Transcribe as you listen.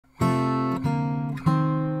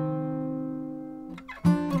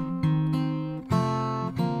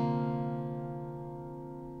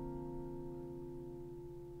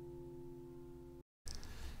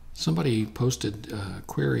Somebody posted a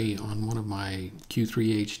query on one of my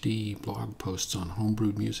Q3HD blog posts on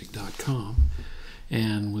homebrewedmusic.com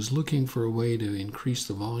and was looking for a way to increase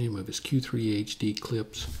the volume of his Q3HD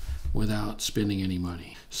clips without spending any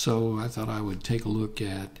money. So I thought I would take a look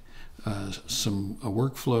at a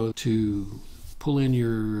workflow to pull in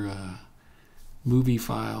your movie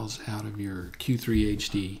files out of your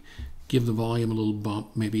Q3HD, give the volume a little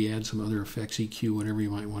bump, maybe add some other effects, EQ, whatever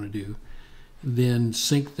you might want to do, then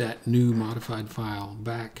sync that new modified file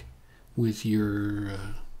back with your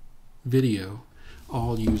video,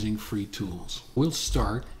 all using free tools. We'll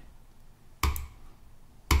start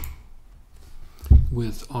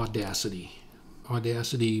with Audacity.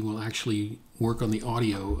 Audacity will actually work on the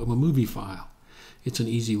audio of a movie file. It's an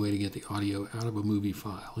easy way to get the audio out of a movie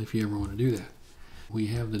file if you ever want to do that. We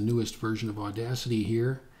have the newest version of Audacity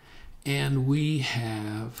here, and we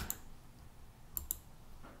have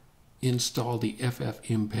installed the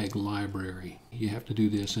FFmpeg library. You have to do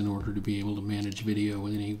this in order to be able to manage video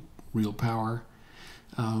with any real power.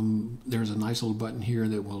 There's a nice little button here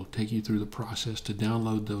that will take you through the process to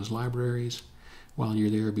download those libraries. While you're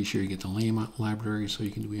there, be sure you get the lame library so you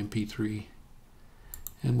can do MP3.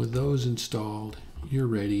 And with those installed, you're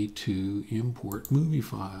ready to import movie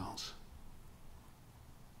files.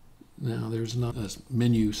 Now, there's not a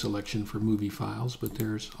menu selection for movie files, but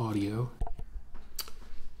there's audio.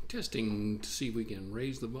 Testing to see if we can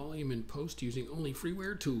raise the volume in post using only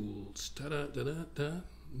freeware tools.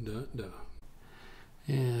 Ta-da-da-da-da-da-da.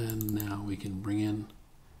 And now we can bring in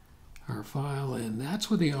our file, and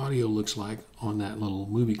that's what the audio looks like on that little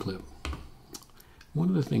movie clip. One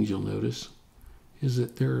of the things you'll notice is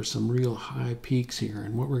that there are some real high peaks here,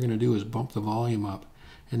 and what we're going to do is bump the volume up,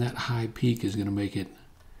 and that high peak is going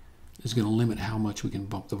to limit how much we can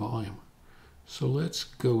bump the volume. So let's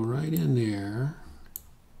go right in there,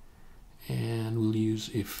 and we'll use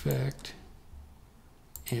Effect,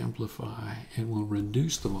 Amplify, and we'll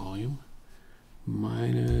reduce the volume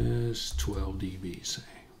minus 12 dB, say.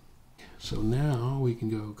 So now we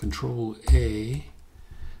can go Control A,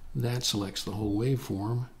 that selects the whole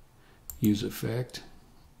waveform, use Effect,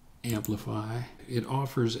 Amplify. It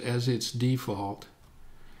offers as its default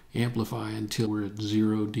amplify until we're at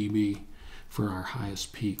 0 dB for our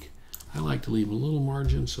highest peak. I like to leave a little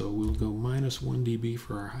margin, so we'll go minus 1 dB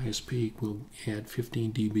for our highest peak. We'll add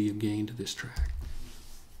 15 dB of gain to this track.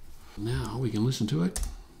 Now we can listen to it.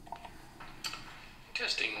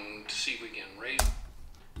 Testing to see if we can raise.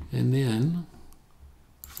 And then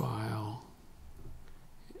File,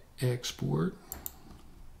 Export,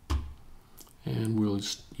 and we'll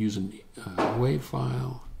use a WAV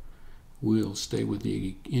file. We'll stay with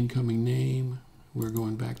the incoming name. We're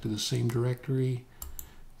going back to the same directory.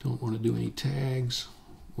 Don't want to do any tags.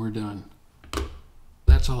 We're done.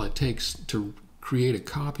 That's all it takes to create a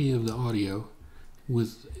copy of the audio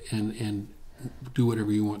with and do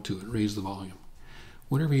whatever you want to it. Raise the volume.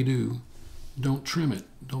 Whatever you do, don't trim it.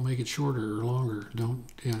 Don't make it shorter or longer. Don't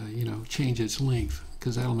change its length,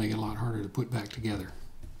 because that'll make it a lot harder to put back together.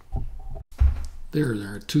 There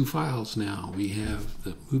are two files now. We have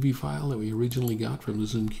the movie file that we originally got from the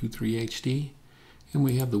Zoom Q3HD, and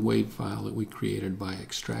we have the WAV file that we created by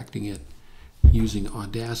extracting it using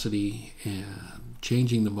Audacity and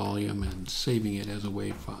changing the volume and saving it as a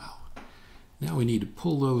WAV file. Now we need to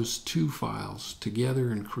pull those two files together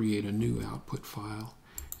and create a new output file,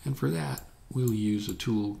 and for that we'll use a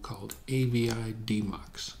tool called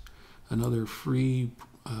Avidemux, another free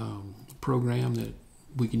program that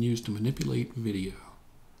we can use to manipulate video.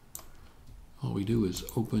 All we do is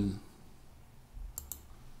open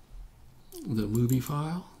the movie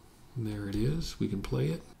file. There it is. We can play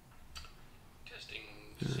it.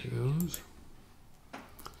 There it goes.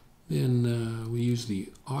 Then we use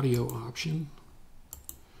the audio option.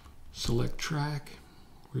 Select track.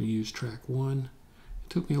 We'll use track 1. It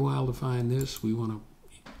took me a while to find this. We want to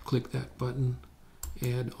click that button,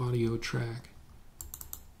 add audio track,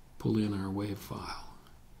 pull in our WAV file.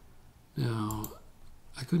 Now,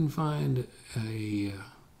 I couldn't find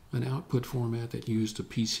an output format that used a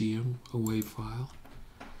PCM, a WAV file,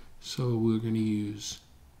 so we're going to use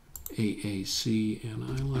AAC, and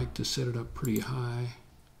I like to set it up pretty high,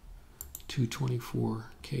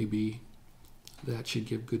 224 KB. That should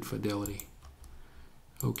give good fidelity.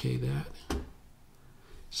 Okay, that.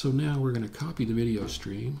 So now we're going to copy the video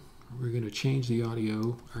stream. We're going to change the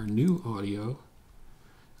audio, our new audio,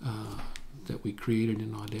 that we created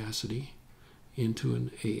in Audacity, into an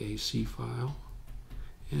AAC file,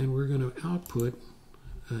 and we're going to output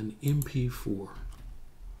an MP4.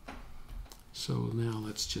 So now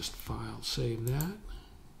let's just file save that.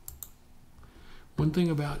 One thing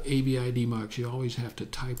about Avidemux, you always have to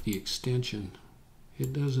type the extension.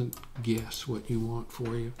 It doesn't guess what you want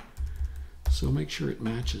for you. So make sure it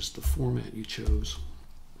matches the format you chose.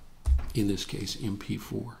 In this case,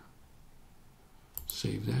 MP4.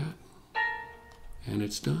 Save that. And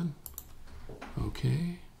it's done.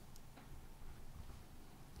 Okay.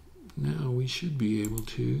 Now we should be able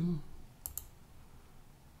to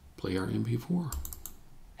play our MP4.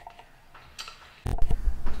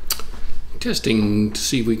 Testing to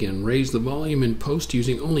see if we can raise the volume in post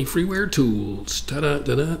using only freeware tools.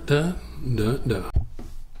 Ta-da-da-da-da-da-da.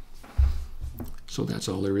 So that's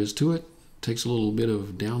all there is to it. Takes a little bit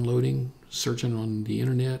of downloading, searching on the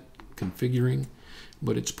internet, configuring,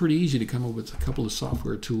 but it's pretty easy to come up with a couple of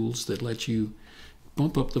software tools that let you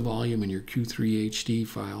bump up the volume in your Q3HD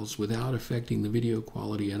files without affecting the video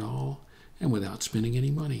quality at all and without spending any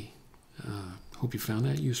money. Hope you found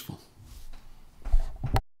that useful.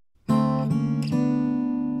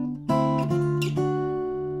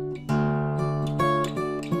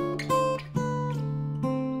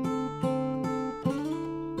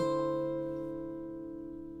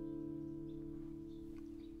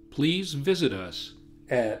 Please visit us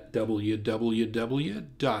at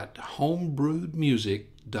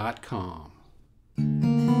www.homebrewedmusic.com.